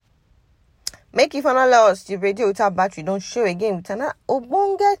Make it for no loss. The radio without battery don't show again with an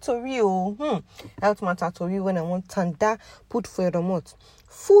obonge tori o. Health matter tori when I want tanda put for your remote.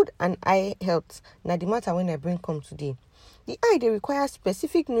 Food and eye health. Now the matter when I bring come today. The eye they require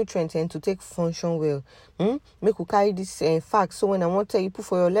specific nutrients and to take function well. Make you carry this fact. So when I want to tell you put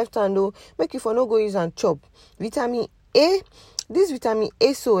for your left hand, make you for no go use and chop. Vitamin A. This vitamin A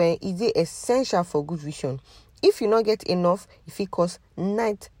is essential for good vision. If you not get enough, if it cause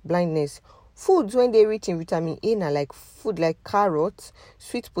night blindness. Foods when they rich in vitamin A are like food like carrots,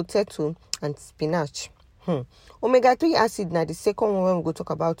 sweet potato, and spinach. Omega-3 acid now the second one we go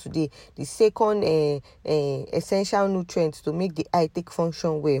talk about today. The second essential nutrients to make the eye take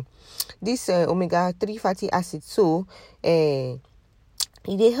function well. This omega-3 fatty acid it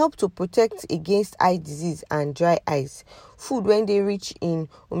they help to protect against eye disease and dry eyes. Food when they rich in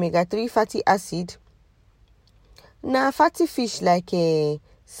omega-3 fatty acid. Now fatty fish like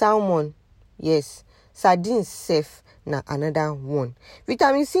salmon, yes, sardines safe. Now another one.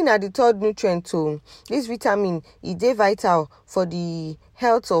 Vitamin C now the third nutrient too. This vitamin is vital for the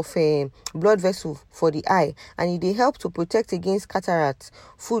health of blood vessel for the eye, and it help to protect against cataracts.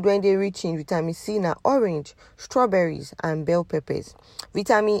 Food when they rich in vitamin C now orange, strawberries, and bell peppers.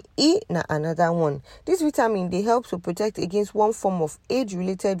 Vitamin E now another one. This vitamin they help to protect against one form of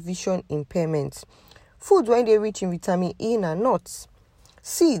age-related vision impairment. Food when they rich in vitamin E now nuts,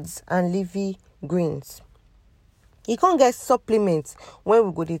 seeds, and leafy greens. You can't get supplements when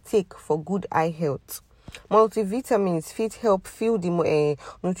we go to take for good eye health. Multivitamins fit help fill the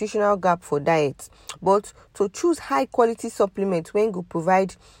nutritional gap for diet, but to choose high quality supplements when go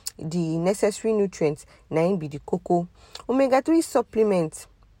provide the necessary nutrients, na be the cocoa. Omega-3 supplements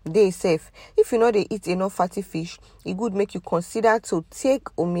they safe. If you know they eat enough fatty fish, it would make you consider to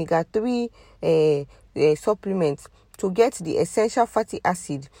take omega-3 supplements to get the essential fatty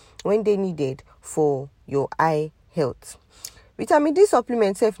acid when they needed for your eye health. Vitamin D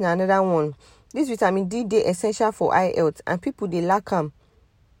supplement safe na another one. This vitamin D they essential for eye health, and people they lack them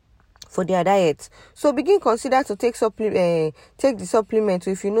for their diet. So begin consider to take the supplement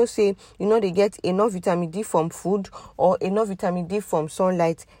if you know say they get enough vitamin D from food or enough vitamin D from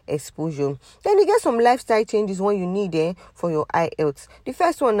sunlight exposure. Then you get some lifestyle changes when you need for your eye health. The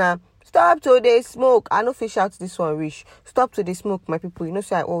first one now, stop to the smoke. I know fish out this one rich. Stop to the smoke, my people. You know,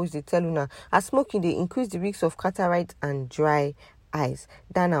 so I always tell you now. As smoking, they increase the risk of cataract and dry eyes.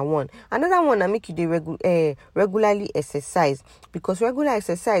 That's one. Another one, I make you regularly exercise, because regular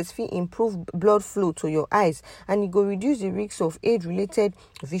exercise will improve blood flow to your eyes, and it go reduce the risk of age-related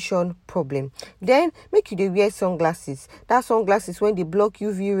vision problem. Then make you wear sunglasses. That sunglasses when they block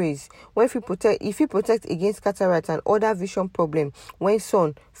UV rays, if you protect against cataract and other vision problem when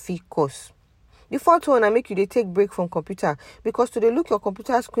sun fit cause. The fourth one, I make you take break from computer, because to look your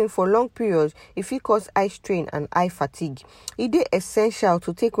computer screen for long periods, it cause eye strain and eye fatigue. It is essential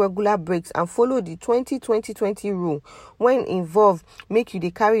to take regular breaks and follow the 20-20-20 rule. When involved, make you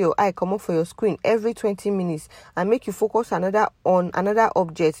carry your eye come up for your screen every 20 minutes and make you focus on another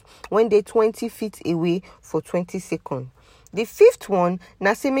object when they 20 feet away for 20 seconds. The fifth one,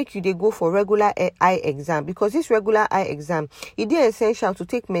 now say make you go for regular eye exam, because this regular eye exam, it is essential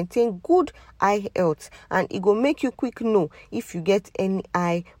to maintain good eye health, and it go make you quick know if you get any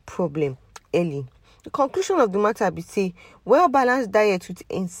eye problem early. The conclusion of the matter be say, well-balanced diet with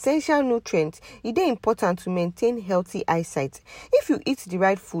essential nutrients, it is important to maintain healthy eyesight. If you eat the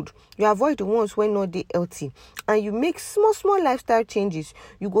right food, you avoid the ones when not they healthy, and you make small lifestyle changes,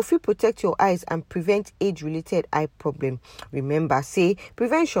 you go feel protect your eyes and prevent age-related eye problem. Remember, say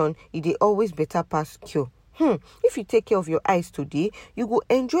prevention it is always better past cure. If you take care of your eyes today, you go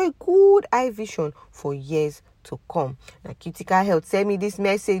enjoy good eye vision for years to come. Now, Cuticle Health send me this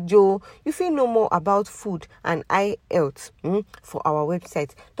message, Joe. You feel know more about food and eye health for our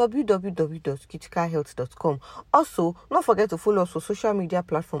website www.cuticlehealth.com. Also, don't forget to follow us on social media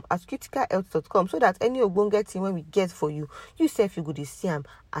platform at cuticlehealth.com, so that any ogbonge thing when we get for you, you self you go to see am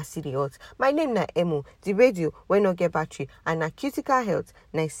as see the health. My name na Emo, the radio when not get battery, and na Cuticle Health.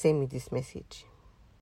 Now send me this message.